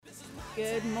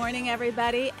Good morning,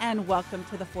 everybody, and welcome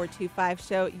to the 425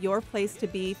 Show, your place to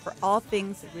be for all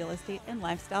things real estate and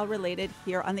lifestyle related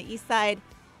here on the East Side.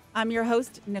 I'm your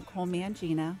host, Nicole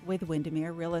Mangina with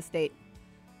Windermere Real Estate.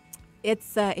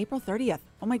 It's April 30th.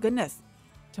 Oh, my goodness.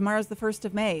 Tomorrow's the 1st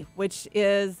of May, which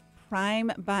is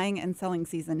prime buying and selling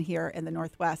season here in the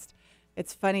Northwest.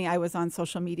 It's funny. I was on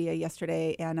social media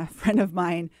yesterday, and a friend of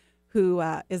mine who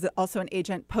is also an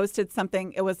agent, posted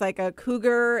something. It was like a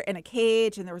cougar in a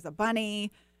cage, and there was a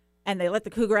bunny, and they let the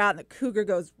cougar out, and the cougar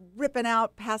goes ripping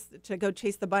out past to go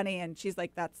chase the bunny, and she's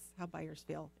like, that's how buyers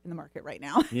feel in the market right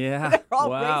now. Yeah, They're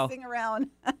all wow. racing around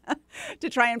to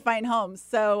try and find homes.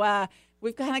 So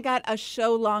we've kind of got a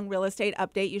show-long real estate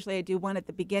update. Usually I do one at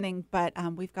the beginning, but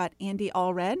we've got Andy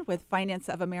Allred with Finance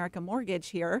of America Mortgage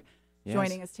here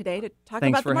joining us today to talk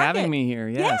Thanks about the for market. having me here.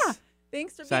 Yes. Yeah.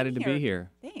 Thanks for Excited being to be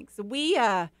here. Thanks.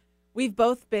 We've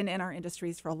both been in our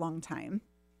industries for a long time,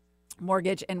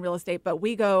 mortgage and real estate, but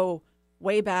we go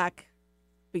way back.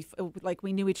 Like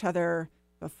we knew each other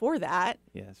before that.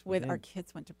 Yes. Our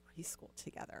kids went to preschool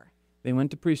together. They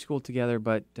went to preschool together,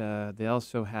 but they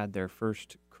also had their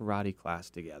first karate class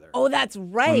together. Oh, that's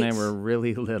right. When they were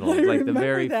really little, like the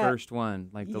very first one,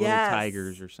 like the little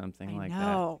tigers or something like that.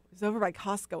 I know. It was over by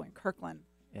Costco in Kirkland.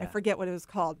 Yeah. I forget what it was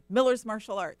called. Miller's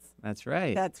Martial Arts. That's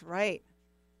right. That's right.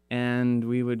 And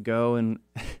we would go, and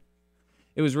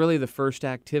it was really the first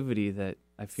activity that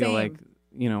I feel like,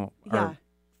 our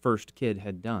first kid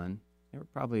had done. They were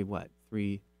probably,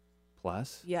 3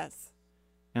 plus? Yes.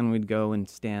 And we'd go and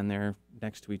stand there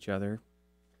next to each other.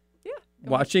 Yeah.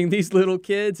 Watching these little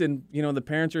kids, and, the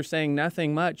parents are saying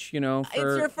nothing much, It's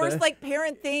your first,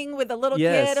 parent thing with a little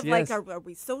kid of, are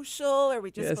we social? Are we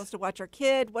just supposed to watch our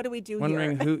kid? What do we do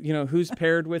Wondering here? who's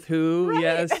paired with who.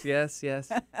 Right.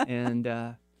 Yes.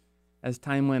 And as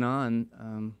time went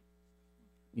on,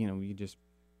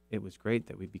 it was great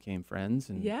that we became friends.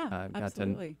 And got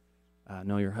absolutely. to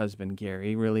know your husband,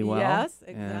 Gary, really well. Yes,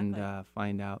 exactly. And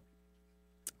find out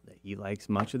that he likes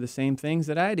much of the same things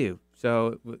that I do.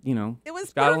 So, it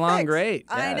was got perfect. along great.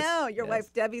 I Yes, know. Your yes.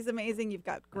 wife, Debbie's amazing. You've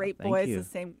got great thank boys, you. the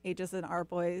same ages as our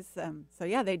boys.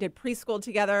 They did preschool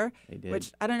together. They did.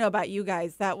 Which, I don't know about you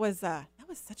guys, that was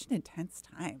such an intense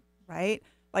time, right?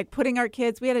 Like putting our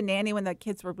kids, we had a nanny when the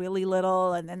kids were really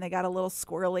little, and then they got a little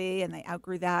squirrely, and they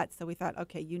outgrew that. So we thought,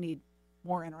 okay, you need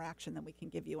more interaction than we can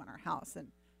give you in our house.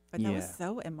 But that was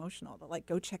so emotional to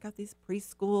go check out these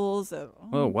preschools.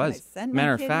 Well, it was.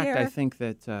 Matter of fact, I think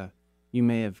that you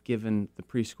may have given the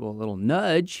preschool a little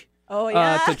nudge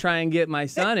to try and get my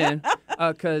son in.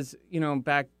 Because,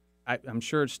 back, I'm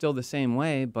sure it's still the same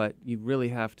way, but you really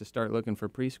have to start looking for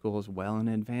preschools well in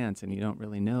advance, and you don't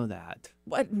really know that.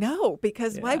 What? No,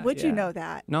 because why would you know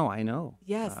that? No, I know.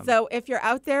 Yes. So if you're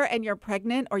out there and you're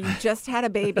pregnant or you just had a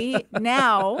baby,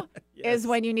 now is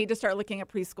when you need to start looking at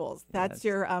preschools. That's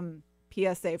your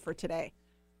PSA for today.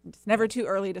 It's never too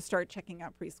early to start checking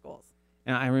out preschools.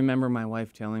 And I remember my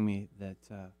wife telling me that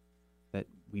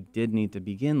we did need to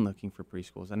begin looking for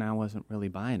preschools, and I wasn't really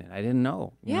buying it. I didn't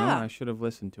know. You know? I should have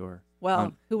listened to her.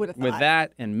 Well, who would have thought? With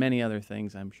that and many other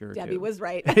things, I'm sure, Debbie was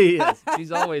right. Yes, she's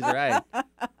always right.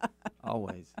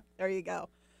 Always. There you go.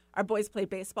 Our boys played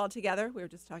baseball together. We were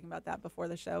just talking about that before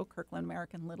the show, Kirkland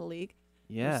American Little League.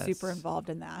 Yes. You're super involved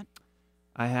in that.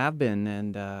 I have been,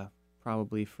 and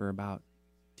probably for about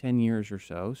 10 years or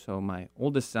so. So my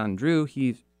oldest son, Drew,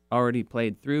 he's already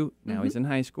played through. Now he's in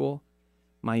high school.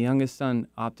 My youngest son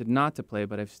opted not to play,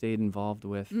 but I've stayed involved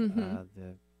with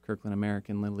the Kirkland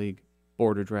American Little League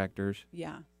Board of Directors.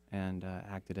 Yeah. And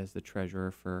acted as the treasurer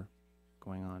for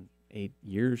going on 8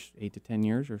 to 10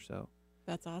 years or so.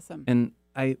 That's awesome. And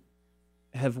I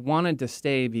have wanted to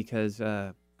stay because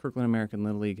Kirkland American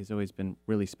Little League has always been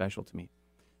really special to me.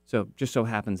 So just so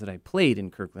happens that I played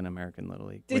in Kirkland American Little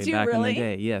League way back in the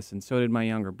day. Yes, and so did my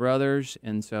younger brothers.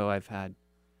 And so I've had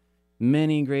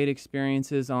many great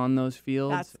experiences on those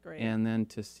fields. That's great. And then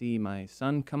to see my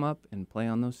son come up and play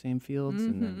on those same fields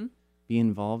and then be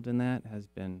involved in that has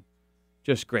been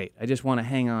just great. I just want to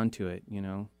hang on to it,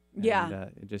 And,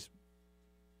 it just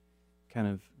kind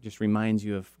of just reminds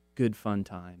you of good, fun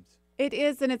times. It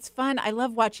is, and it's fun. I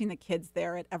love watching the kids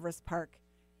there at Everest Park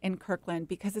in Kirkland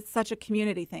because it's such a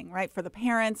community thing, right? For the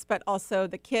parents, but also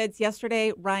the kids.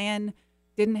 Yesterday, Ryan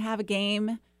didn't have a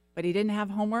game, but he didn't have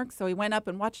homework, so he went up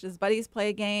and watched his buddies play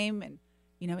a game, and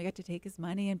he got to take his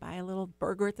money and buy a little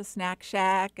burger at the snack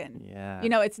shack, and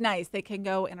it's nice. They can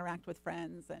go interact with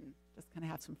friends and just kind of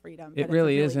have some freedom. It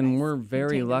really is, and we're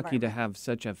very lucky to have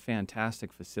such a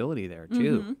fantastic facility there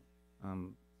too.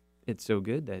 It's so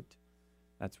good that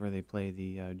that's where they play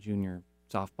the junior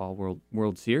softball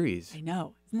World Series. I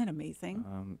know, isn't that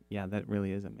amazing? Yeah, that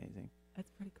really is amazing.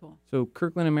 That's pretty cool. So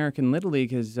Kirkland American Little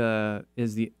League is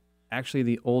actually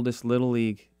the oldest Little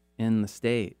League in the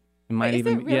state. It might Is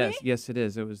it really? Yes, it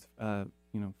is. It was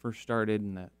first started,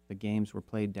 and the games were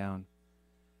played down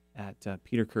at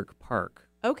Peter Kirk Park.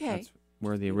 Okay. That's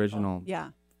where the original yeah.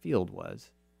 field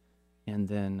was. And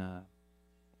then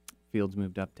fields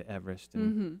moved up to Everest,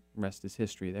 and rest is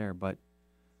history there. But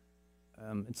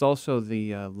it's also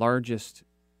the largest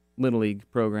Little League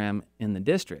program in the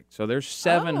district. So there's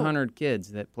 700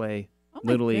 kids that play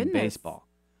Little League baseball.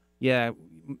 Yeah,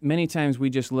 many times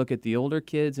we just look at the older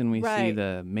kids and we see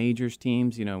the majors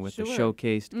teams, with the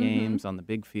showcased games on the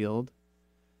big field.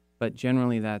 But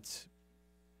generally that's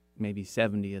maybe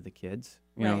 70 of the kids.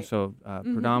 So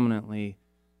predominantly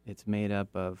it's made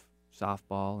up of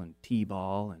softball and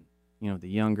t-ball and the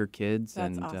younger kids.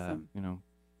 That's and awesome.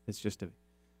 It's just a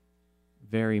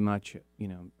very much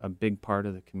a big part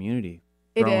of the community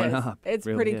it growing is. up. It's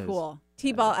really pretty is. T-ball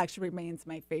T-ball actually remains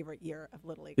my favorite year of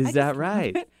Little League. Is that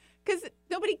right? Because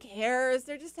nobody cares.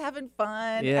 They're just having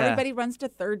fun. Yeah. Everybody runs to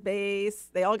third base.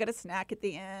 They all get a snack at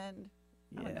the end.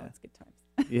 I don't know. It's good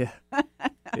times. Yeah,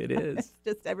 it is. It's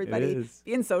just everybody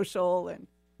being social, and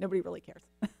nobody really cares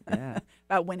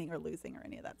about winning or losing or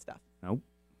any of that stuff. Nope.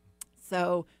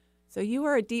 So you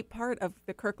are a deep part of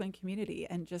the Kirkland community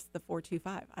and just the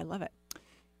 425. I love it.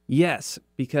 Yes,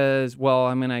 because,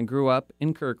 I grew up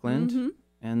in Kirkland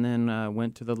and then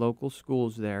went to the local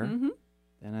schools there.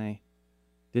 Then I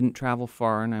didn't travel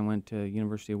far, and I went to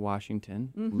University of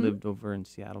Washington, lived over in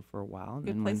Seattle for a while. And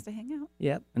Good place to hang out.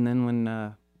 Yep. And then when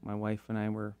my wife and I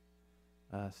were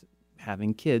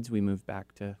having kids, we moved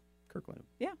back to Kirkland.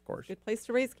 Yeah, of course. Good place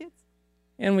to raise kids.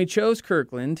 And we chose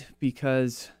Kirkland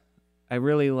because I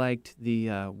really liked the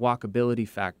walkability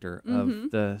factor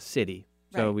of the city.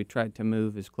 So we tried to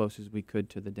move as close as we could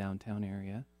to the downtown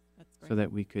area. That's great. So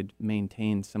that we could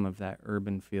maintain some of that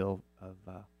urban feel of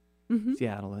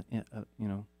Seattle,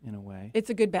 in a way. It's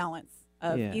a good balance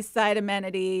of East Side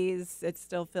amenities. It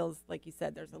still feels, like you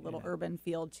said, there's a little urban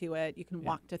feel to it. You can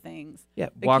walk to things. Yeah,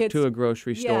 walk to a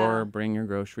grocery store, bring your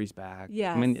groceries back.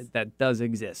 Yes. I mean, that does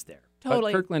exist there.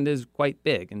 Totally. But Kirkland is quite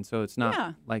big, and so it's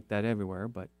not like that everywhere,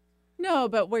 but... No,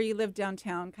 but where you live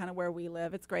downtown, kind of where we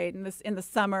live, it's great. And in the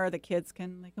summer, the kids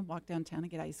can walk downtown and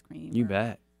get ice cream. You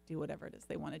bet. Do whatever it is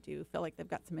they want to do. Feel like they've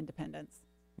got some independence.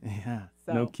 Yeah.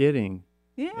 No kidding.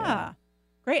 Yeah.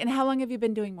 Great. And how long have you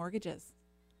been doing mortgages?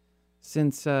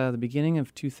 Since the beginning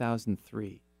of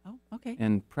 2003. Oh, okay.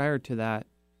 And prior to that,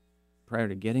 prior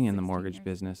to getting in the mortgage years.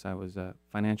 business, I was a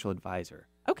financial advisor.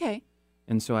 Okay.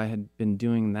 And so I had been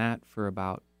doing that for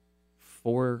about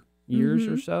 4 years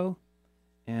or so.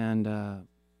 And a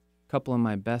couple of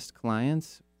my best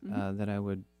clients that I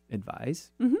would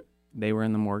advise, they were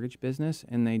in the mortgage business,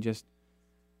 and they just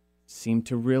seemed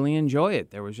to really enjoy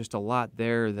it. There was just a lot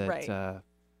there that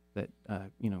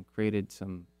created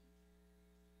some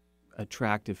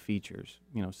attractive features,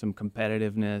 some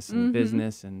competitiveness and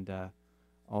business, and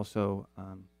also,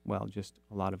 just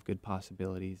a lot of good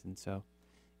possibilities. And so,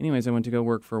 anyways, I went to go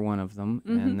work for one of them,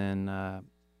 and then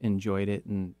enjoyed it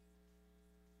and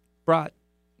brought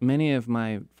many of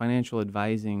my financial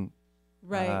advising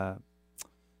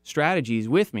strategies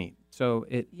with me. So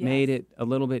it made it a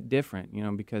little bit different,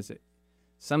 because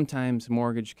sometimes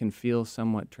mortgage can feel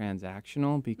somewhat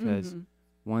transactional because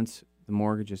once the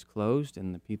mortgage is closed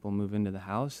and the people move into the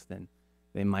house, then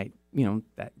they might,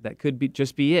 that could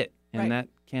just be it. And that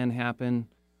can happen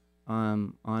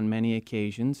on many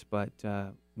occasions. But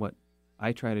what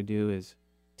I try to do is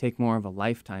take more of a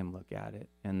lifetime look at it,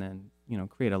 and then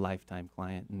create a lifetime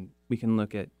client, and we can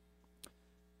look at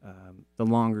the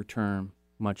longer term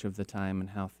much of the time and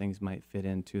how things might fit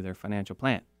into their financial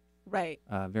plan. Right.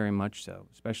 Very much so,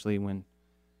 especially when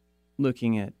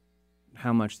looking at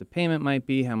how much the payment might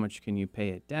be, how much can you pay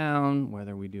it down,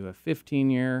 whether we do a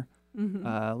 15-year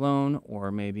loan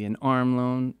or maybe an ARM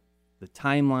loan. The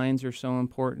timelines are so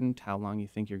important, how long you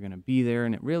think you're going to be there,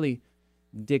 and it really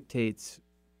dictates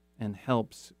and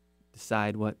helps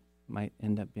decide what might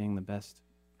end up being the best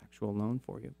actual loan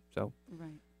for you. So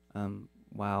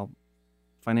while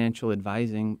financial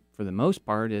advising for the most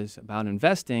part is about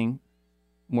investing,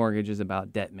 mortgage is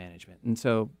about debt management. And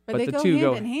so but they the go two hand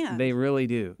go in hand. They really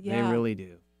do. Yeah. They really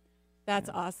do. That's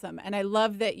awesome. And I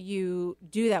love that you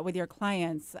do that with your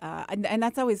clients. And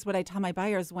that's always what I tell my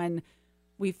buyers when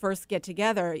we first get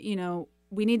together.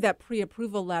 We need that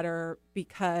pre-approval letter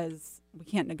because we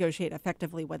can't negotiate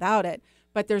effectively without it.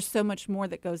 But there's so much more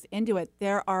that goes into it.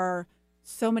 There are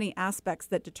so many aspects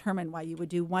that determine why you would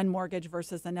do one mortgage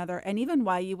versus another, and even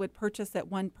why you would purchase at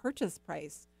one purchase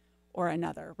price or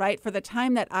another, right? For the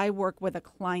time that I work with a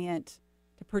client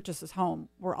to purchase his home,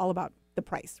 we're all about the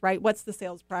price, right? What's the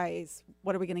sales price?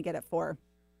 What are we going to get it for?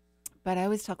 But I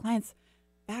always tell clients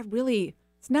that really,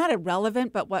 it's not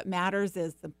irrelevant, but what matters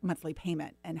is the monthly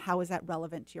payment and how is that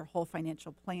relevant to your whole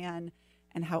financial plan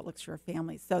and how it looks for your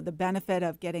family. So the benefit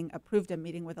of getting approved and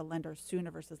meeting with a lender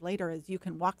sooner versus later is you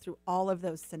can walk through all of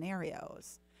those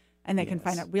scenarios and they can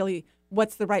find out really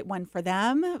what's the right one for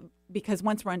them, because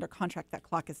once we're under contract, that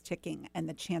clock is ticking and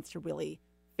the chance to really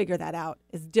figure that out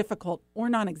is difficult or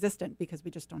non-existent because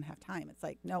we just don't have time. It's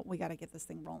like, no, we got to get this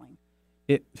thing rolling.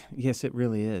 Yes, it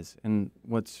really is. And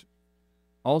what's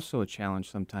also a challenge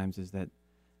sometimes is that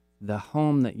the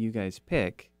home that you guys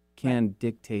pick can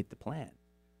dictate the plan.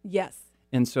 Yes.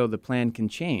 And so the plan can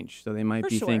change. So they might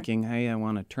be thinking, hey, I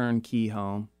want a turnkey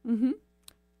home.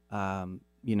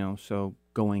 So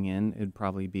going in, it'd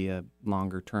probably be a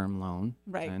longer term loan.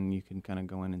 Right. And you can kind of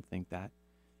go in and think that.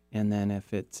 And then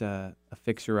if it's a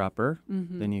fixer-upper,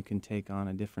 then you can take on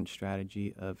a different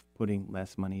strategy of putting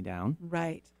less money down.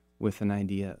 Right. With an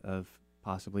idea of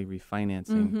possibly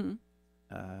refinancing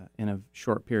in a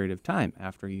short period of time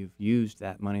after you've used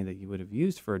that money that you would have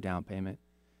used for a down payment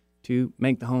to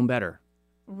make the home better.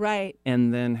 Right.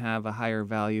 And then have a higher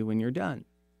value when you're done.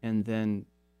 And then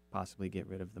possibly get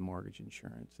rid of the mortgage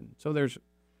insurance. And so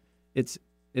it's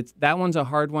that one's a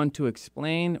hard one to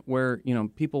explain where,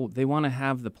 people, they want to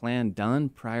have the plan done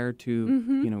prior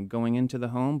to, going into the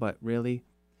home, but really,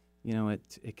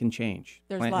 it can change.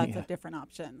 There's lots of different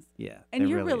options. Yeah. And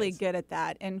you're really good at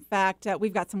that. In fact,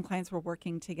 we've got some clients we're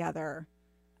working together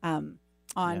on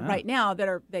right now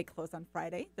they close on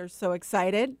Friday. They're so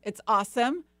excited. It's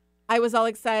awesome. I was all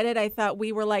excited. I thought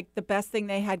we were like the best thing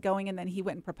they had going, and then he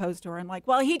went and proposed to her. I'm like,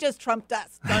 well, he just trumped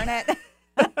us, darn it.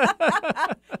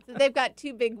 So they've got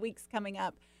 2 big weeks coming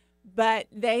up. But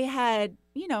they had,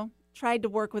 tried to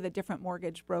work with a different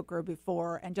mortgage broker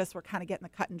before and just were kind of getting the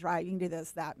cut and dry. You can do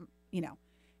this, that,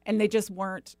 and they just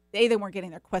weren't, they weren't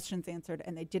getting their questions answered,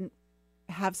 and they didn't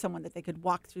have someone that they could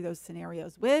walk through those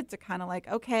scenarios with to kind of like,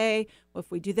 okay, well,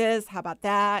 if we do this, how about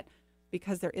that?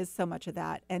 Because there is so much of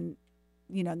that. And,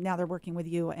 now they're working with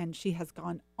you, and she has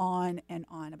gone on and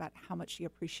on about how much she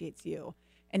appreciates you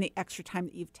and the extra time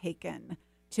that you've taken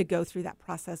to go through that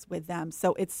process with them.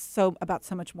 So it's so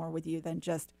much more with you than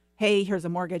just, hey, here's a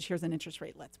mortgage, here's an interest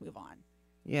rate, let's move on.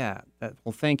 Yeah.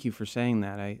 Well, thank you for saying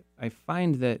that. I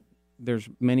find that there's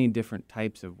many different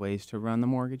types of ways to run the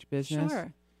mortgage business.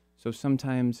 Sure. So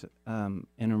sometimes an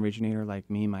originator like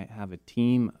me might have a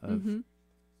team of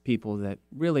people that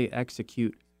really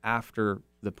execute after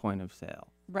the point of sale.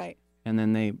 Right. And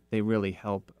then they really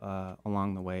help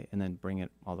along the way and then bring it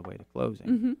all the way to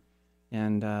closing.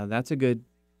 And that's a good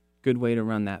way to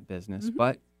run that business.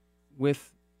 But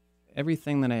with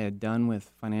everything that I had done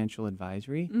with financial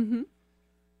advisory,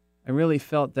 I really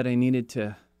felt that I needed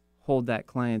to hold that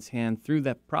client's hand through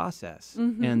that process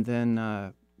and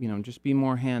then, just be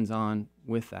more hands-on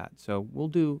with that. So we'll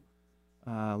do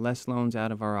less loans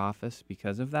out of our office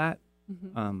because of that.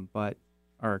 But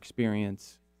our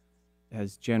experience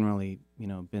has generally,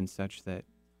 been such that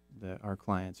our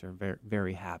clients are very,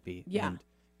 very happy and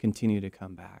continue to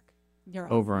come back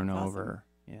over and over.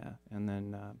 Yeah. And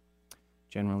then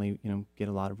generally, get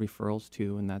a lot of referrals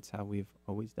too. And that's how we've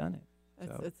always done it.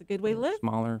 It's a good way to live.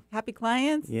 Smaller. Happy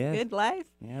clients. Yeah. Good life.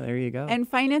 Yeah, there you go. And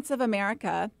Finance of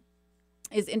America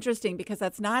is interesting because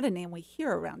that's not a name we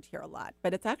hear around here a lot,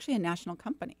 but it's actually a national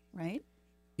company, right?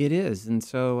 It is. And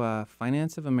so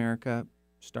Finance of America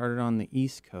started on the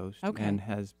East Coast and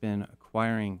has been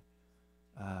acquiring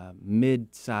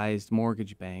mid-sized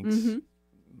mortgage banks,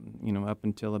 up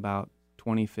until about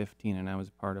 2015. And I was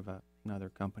part of another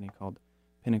company called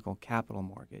Pinnacle Capital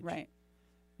Mortgage. Right.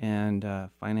 And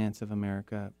Finance of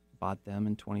America bought them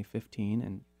in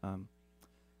 2015. And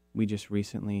we just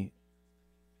recently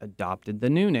adopted the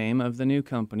new name of the new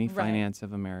company, Finance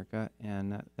of America.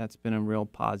 And that's been a real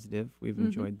positive. We've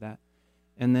enjoyed that.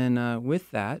 And then with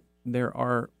that, there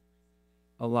are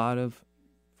a lot of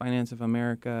Finance of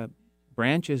America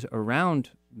branches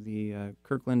around the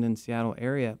Kirkland and Seattle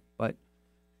area, but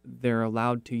they're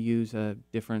allowed to use a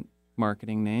different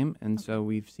marketing name. And so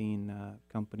we've seen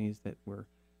companies that we're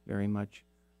very much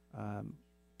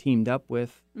teamed up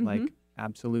with, like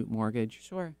Absolute Mortgage.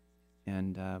 Sure.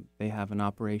 And they have an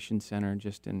operations center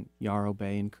just in Yarrow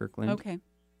Bay in Kirkland. Okay.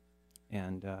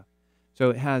 And so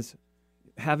it has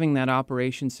having that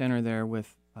operations center there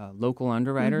with local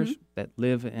underwriters that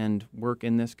live and work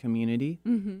in this community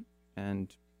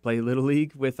and play Little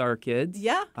League with our kids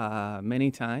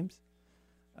many times.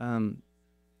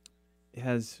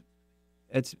 It's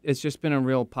just been a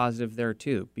real positive there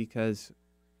too, because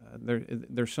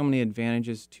there's so many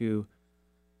advantages to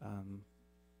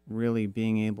really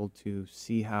being able to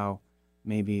see how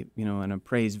maybe, an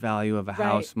appraised value of a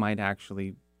house might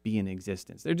actually be in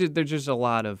existence. There's just a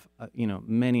lot of,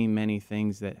 many, many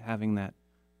things that having that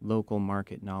local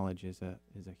market knowledge is a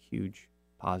huge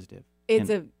positive. It's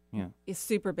a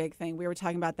super big thing. We were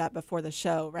talking about that before the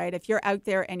show, right? If you're out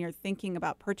there and you're thinking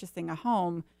about purchasing a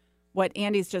home, what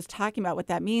Andy's just talking about, what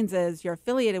that means is you're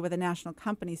affiliated with a national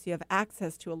company, so you have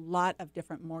access to a lot of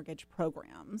different mortgage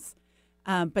programs.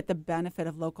 But the benefit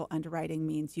of local underwriting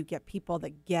means you get people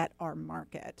that get our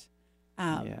market.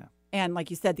 And like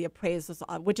you said, the appraisals,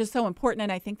 which is so important.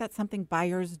 And I think that's something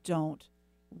buyers don't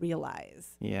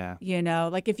realize. Yeah.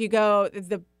 Like if you go,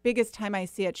 the biggest time I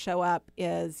see it show up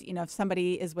is, if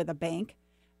somebody is with a bank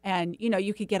and,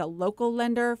 you could get a local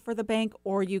lender for the bank,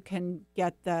 or you can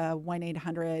get the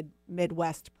 1-800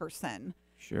 Midwest person.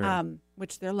 Sure.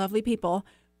 Which they're lovely people,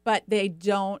 but they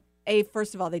don't,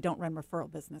 first of all, they don't run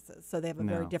referral businesses. So they have a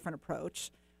very different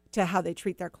approach to how they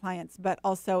treat their clients. But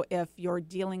also, if you're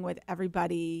dealing with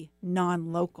everybody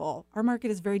non-local, our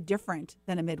market is very different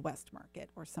than a Midwest market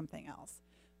or something else.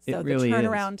 So it really the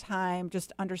turnaround time,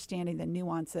 just understanding the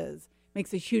nuances,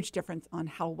 makes a huge difference on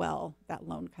how well that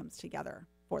loan comes together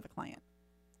for the client.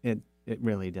 It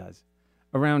really does.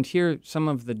 Around here, some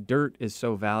of the dirt is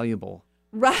so valuable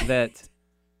that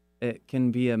it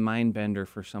can be a mind bender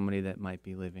for somebody that might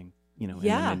be living, in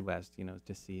the Midwest,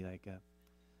 to see like a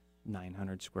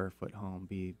 900 square foot home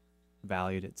be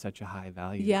valued at such a high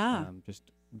value. Just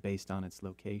based on its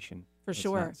location. For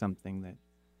sure. It's not something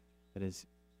that is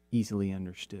easily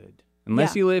understood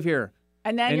unless you live here.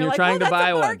 And then you're like, trying to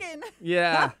buy one.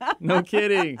 Yeah, no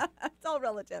kidding. It's all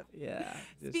relative. Yeah.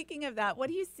 Speaking of that, what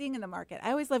are you seeing in the market?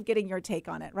 I always love getting your take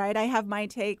on it, right? I have my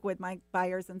take with my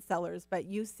buyers and sellers, but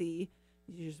you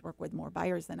just work with more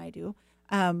buyers than I do,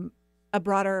 a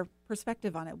broader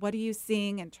perspective on it. What are you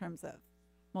seeing in terms of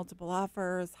multiple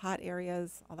offers, hot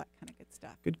areas, all that kind of good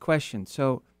stuff? Good question.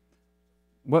 So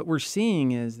what we're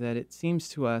seeing is that it seems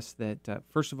to us that,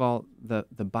 first of all, the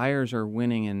buyers are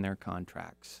winning in their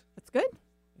contracts. That's good.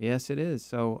 Yes, it is.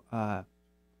 So,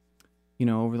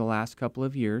 over the last couple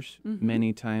of years,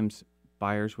 many times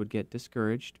buyers would get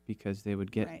discouraged because they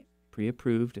would get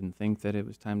pre-approved and think that it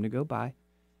was time to go buy.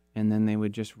 And then they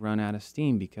would just run out of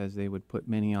steam because they would put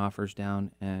many offers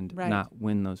down and not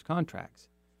win those contracts.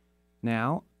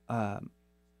 Now,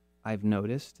 I've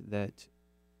noticed that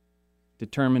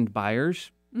determined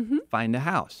buyers find a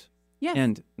house. Yes.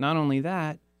 And not only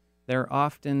that, they're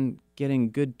often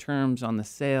getting good terms on the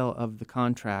sale of the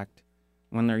contract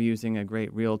when they're using a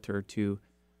great realtor to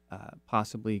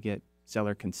possibly get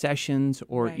seller concessions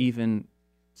or even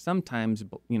sometimes,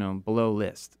 below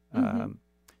list.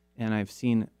 And I've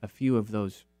seen a few of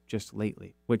those just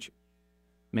lately, which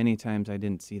many times I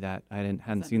didn't see that. I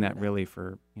hadn't seen that really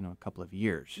for, a couple of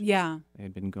years. Yeah. They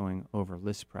had been going over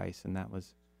list price, and that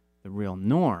was the real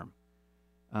norm.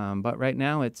 But right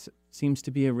now it seems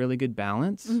to be a really good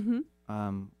balance.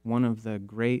 One of the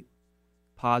great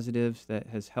positives that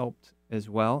has helped as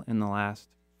well in the last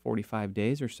 45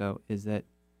 days or so is that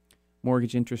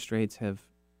mortgage interest rates have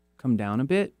come down a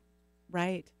bit.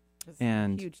 Right. That's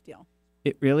and a huge deal.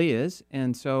 It really is.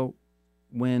 And so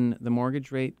when the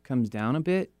mortgage rate comes down a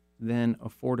bit, then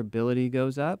affordability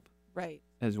goes up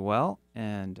as well.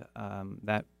 And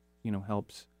that,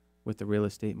 helps with the real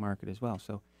estate market as well.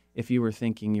 So if you were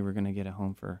thinking you were going to get a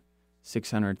home for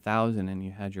 $600,000 and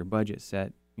you had your budget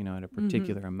set, at a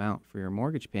particular amount for your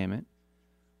mortgage payment,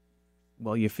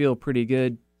 well, you feel pretty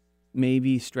good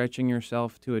maybe stretching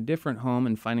yourself to a different home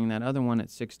and finding that other one at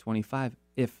 $625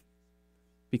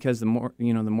 because the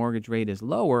mortgage rate is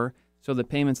lower, so the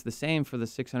payment's the same for the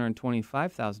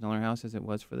 $625,000 house as it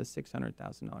was for the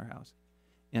 $600,000 house.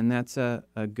 And that's a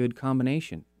good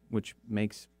combination, which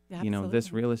makes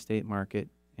this real estate market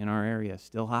in our area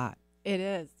still hot. It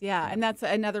is, yeah. And that's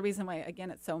another reason why, again,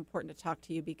 it's so important to talk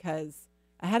to you because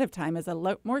ahead of time as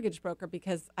a mortgage broker,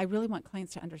 because I really want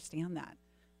clients to understand that,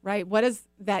 right? What does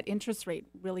that interest rate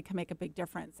really can make a big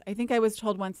difference? I think I was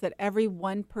told once that every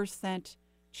 1%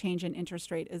 change in interest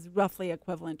rate is roughly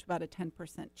equivalent to about a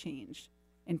 10% change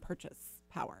in purchase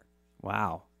power.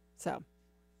 Wow. So,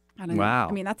 I don't know.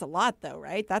 I mean, that's a lot though,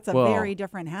 right? That's a very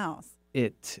different house.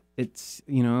 It's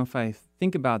if I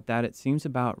think about that, it seems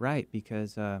about right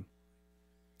because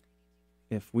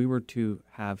if we were to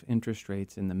have interest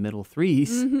rates in the middle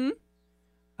threes,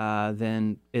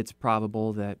 then it's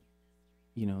probable that,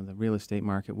 the real estate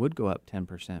market would go up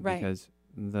 10% because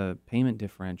the payment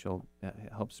differential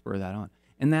helps spur that on.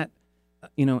 And that,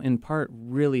 in part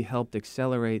really helped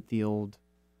accelerate the old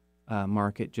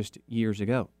market just years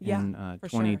ago in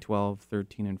 2012,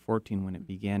 13, and 14 when it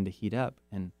began to heat up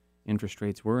and interest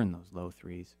rates were in those low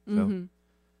threes. So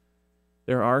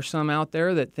there are some out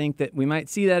there that think that we might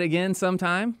see that again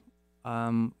sometime.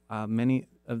 Many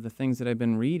of the things that I've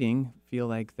been reading feel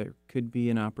like there could be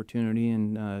an opportunity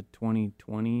in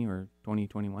 2020 or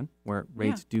 2021 where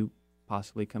rates do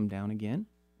possibly come down again.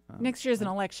 Next year's an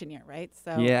election year, right?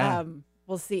 So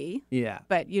we'll see. Yeah.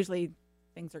 But usually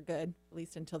things are good, at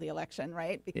least until the election,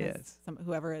 right? Because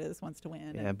whoever it is wants to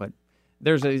win. Yeah, but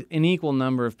there's an equal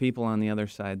number of people on the other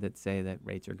side that say that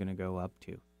rates are going to go up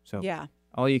too. So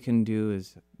all you can do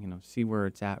is, see where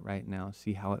it's at right now,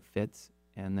 see how it fits,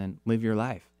 and then live your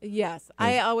life. Yes.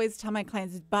 I always tell my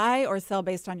clients, buy or sell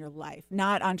based on your life,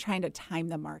 not on trying to time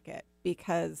the market,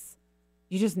 because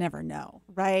you just never know,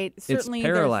 right? Certainly, it's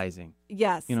paralyzing.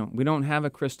 Yes. We don't have a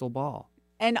crystal ball.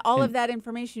 And all of that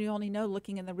information you only know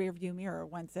looking in the rearview mirror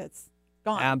once it's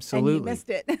gone. Absolutely. And you missed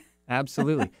it.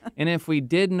 Absolutely. And if we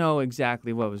did know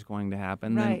exactly what was going to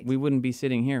happen, then we wouldn't be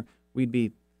sitting here. We'd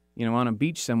be, on a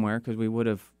beach somewhere because we would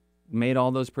have made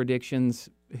all those predictions,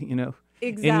 in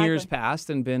years past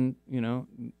and been,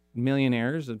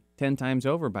 millionaires 10 times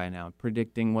over by now,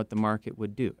 predicting what the market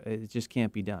would do. It just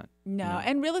can't be done. No.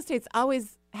 And real estate's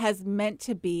always has meant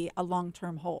to be a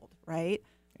long-term hold, right?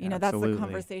 That's the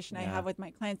conversation I have with my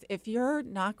clients. If you're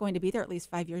not going to be there at least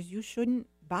 5 years, you shouldn't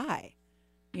buy.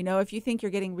 If you think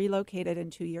you're getting relocated in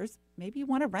 2 years, maybe you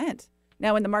want to rent.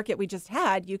 Now, in the market we just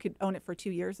had, you could own it for 2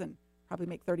 years and probably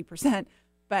make 30%,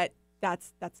 but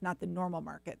that's not the normal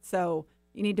market. So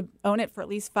you need to own it for at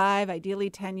least 5, ideally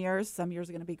 10 years. Some years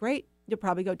are going to be great. You'll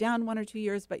probably go down 1 or 2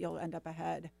 years, but you'll end up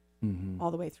ahead all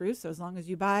the way through. So as long as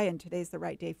you buy and today's the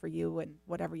right day for you and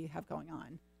whatever you have going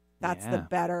on, that's the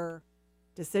better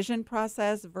decision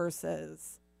process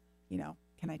versus,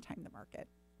 can I time the market?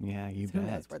 Yeah, you bet. Who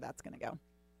knows where that's going to go?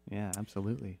 Yeah,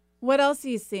 absolutely. What else are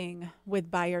you seeing with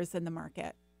buyers in the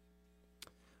market?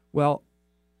 Well,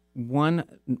 one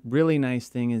really nice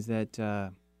thing is that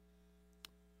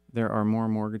there are more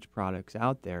mortgage products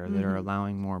out there that are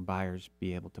allowing more buyers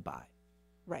be able to buy.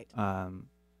 Right.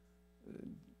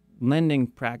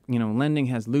 Lending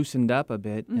has loosened up a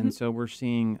bit, and so we're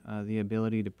seeing the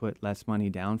ability to put less money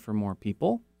down for more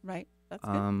people. Right. That's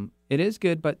good. It is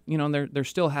good, but they're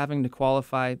still having to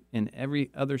qualify in every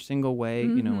other single way,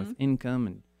 with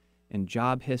income and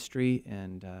job history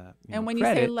and and when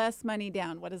credit. You say less money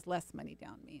down, what does less money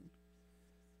down mean?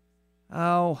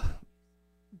 3%.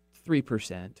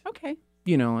 Okay.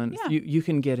 And you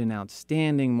can get an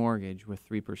outstanding mortgage with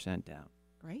 3% down.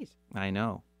 Great. I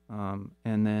know.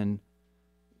 And then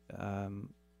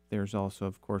there's also,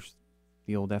 of course,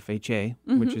 the old FHA,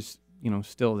 which is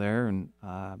still there and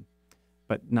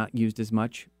but not used as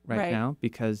much right now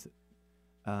because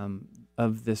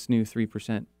of this new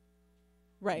 3%.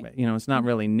 Right. It's not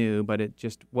really new, but it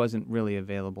just wasn't really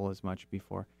available as much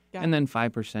before. And then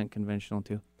 5% conventional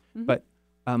too. But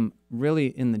really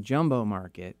in the jumbo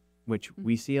market, which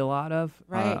we see a lot of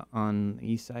on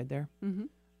the east side there,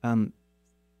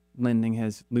 lending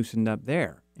has loosened up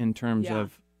there in terms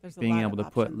of being able to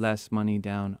put less money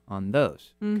down on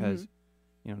those because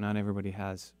not everybody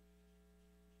has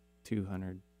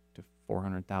 $200,000 to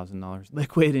 $400,000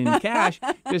 liquid in cash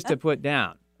just to put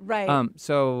down. Right.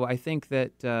 So I think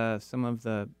that some of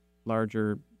the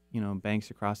larger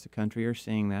banks across the country are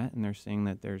seeing that, and they're seeing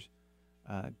that there's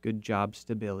good job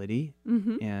stability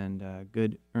and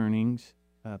good earnings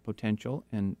potential,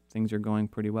 and things are going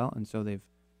pretty well, and so they've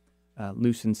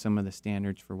loosened some of the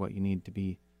standards for what you need to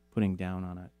be putting down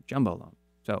on a jumbo loan.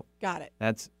 So got it.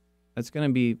 That's going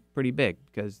to be pretty big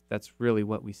because that's really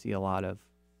what we see a lot of,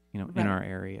 in our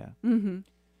area.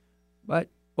 But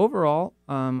overall,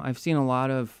 I've seen a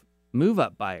lot of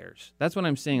move-up buyers. That's what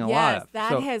I'm seeing a lot of. Yes,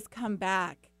 that has come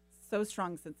back so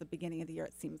strong since the beginning of the year,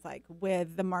 it seems like,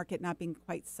 with the market not being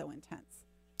quite so intense.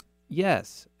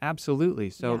 Yes, absolutely.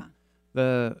 So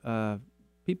the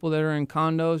people that are in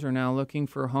condos are now looking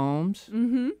for homes.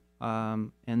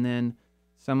 And then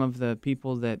some of the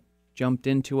people that jumped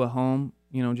into a home,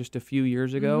 just a few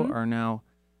years ago are now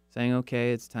saying,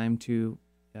 okay, it's time to,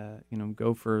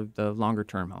 go for the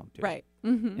longer-term home too. Right.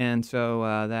 And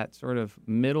so that sort of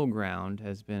middle ground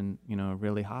has been,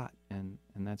 really hot, and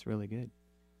that's really good.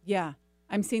 Yeah,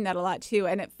 I'm seeing that a lot too.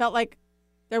 And it felt like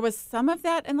there was some of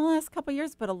that in the last couple of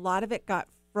years, but a lot of it got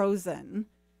frozen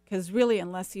because really,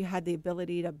 unless you had the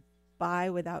ability to buy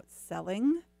without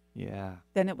selling,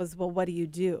 then it was, well, what do you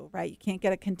do, right? You can't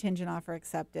get a contingent offer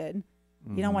accepted.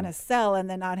 You don't want to sell and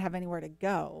then not have anywhere to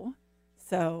go.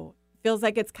 So it feels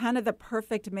like it's kind of the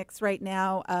perfect mix right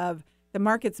now of the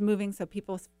market's moving so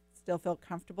people still feel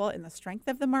comfortable in the strength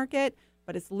of the market,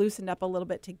 but it's loosened up a little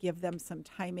bit to give them some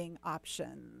timing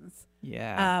options.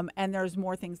 Yeah. And there's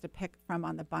more things to pick from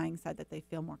on the buying side that they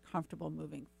feel more comfortable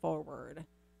moving forward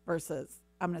versus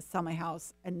I'm going to sell my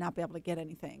house and not be able to get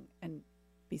anything and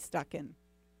be stuck in,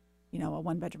 a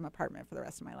 1-bedroom apartment for the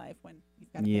rest of my life when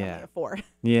you've got a family of 4.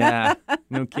 Yeah,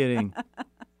 no kidding.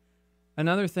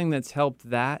 Another thing that's helped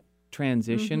that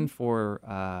transition for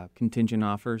contingent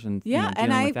offers and and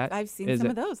dealing with that I've seen some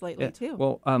of those lately too.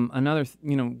 Well, another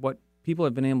what people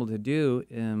have been able to do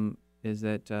is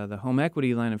that the home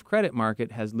equity line of credit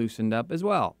market has loosened up as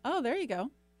well. Oh, there you go.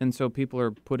 And so people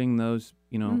are putting those,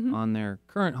 on their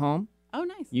current home. Oh,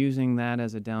 nice. Using that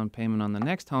as a down payment on the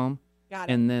next home. Got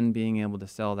it. And then being able to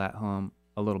sell that home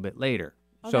a little bit later.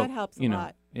 Oh, so, that helps a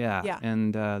lot. Yeah.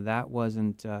 And that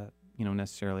wasn't,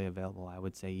 necessarily available, I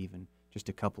would say, even just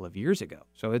a couple of years ago.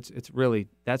 So that's really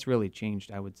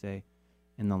changed, I would say,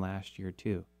 in the last year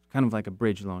too. Kind of like a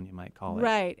bridge loan, you might call it.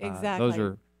 Right, exactly. Those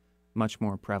are much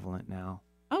more prevalent now.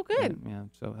 Oh, good.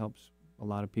 So it helps a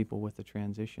lot of people with the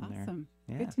transition there. Awesome.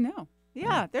 Yeah. Good to know.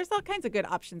 Yeah, there's all kinds of good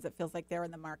options. It feels like they're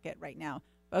in the market right now,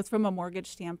 both from a mortgage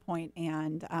standpoint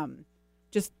and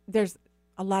just there's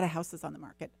a lot of houses on the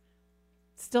market.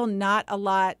 Still not a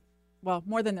lot, well,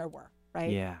 more than there were, right?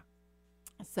 Yeah.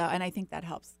 So, and I think that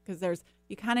helps because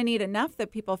you kind of need enough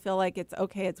that people feel like it's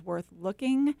okay, it's worth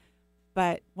looking.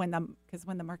 But when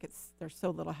the market's, there's so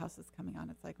little houses coming on,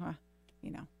 it's like,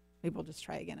 maybe we'll just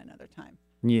try again another time.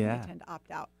 Yeah. I tend to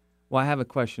opt out. Well, I have a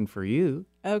question for you.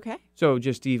 Okay. So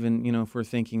just even, if we're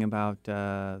thinking about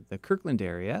the Kirkland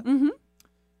area,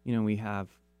 we have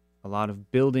a lot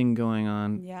of building going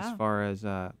on as far as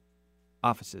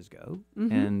offices go.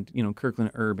 And,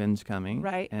 Kirkland Urban's coming.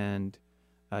 Right. And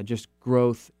just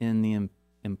growth in the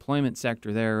employment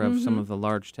sector there of some of the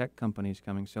large tech companies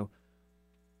coming. So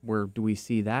where do we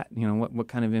see that? What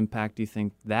kind of impact do you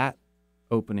think that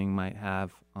opening might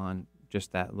have on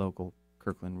just that local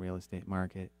Kirkland real estate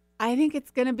market? I think it's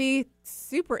going to be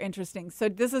super interesting. So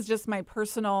this is just my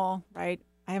personal, right?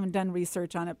 I haven't done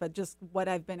research on it, but just what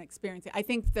I've been experiencing. I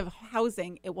think the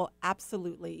housing, it will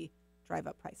absolutely drive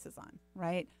up prices on,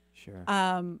 right? Sure.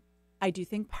 I do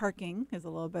think parking is a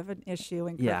little bit of an issue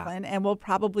in Kirkland and will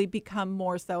probably become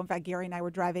more so. In fact, Gary and I were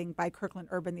driving by Kirkland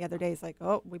Urban the other day. It's like,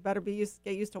 oh, we better get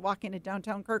used to walking to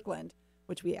downtown Kirkland,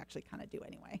 which we actually kind of do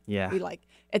anyway. Yeah.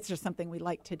 It's just something we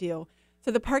like to do.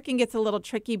 So the parking gets a little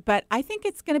tricky, but I think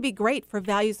it's going to be great for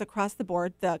values across the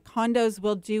board. The condos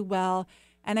will do well.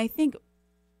 And I think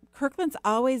Kirkland's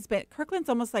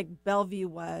almost like Bellevue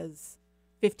was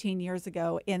 15 years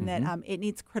ago in that it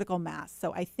needs critical mass.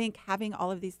 So I think having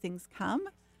all of these things come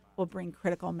will bring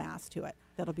critical mass to it.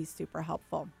 That'll be super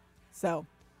helpful. So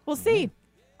we'll see.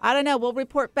 I don't know. We'll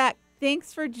report back.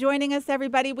 Thanks for joining us,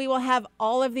 everybody. We will have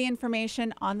all of the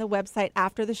information on the website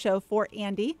after the show for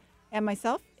Andy and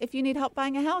myself. If you need help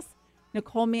buying a house,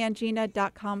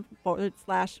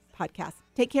 NicoleMangina.com/podcast.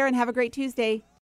 Take care and have a great Tuesday.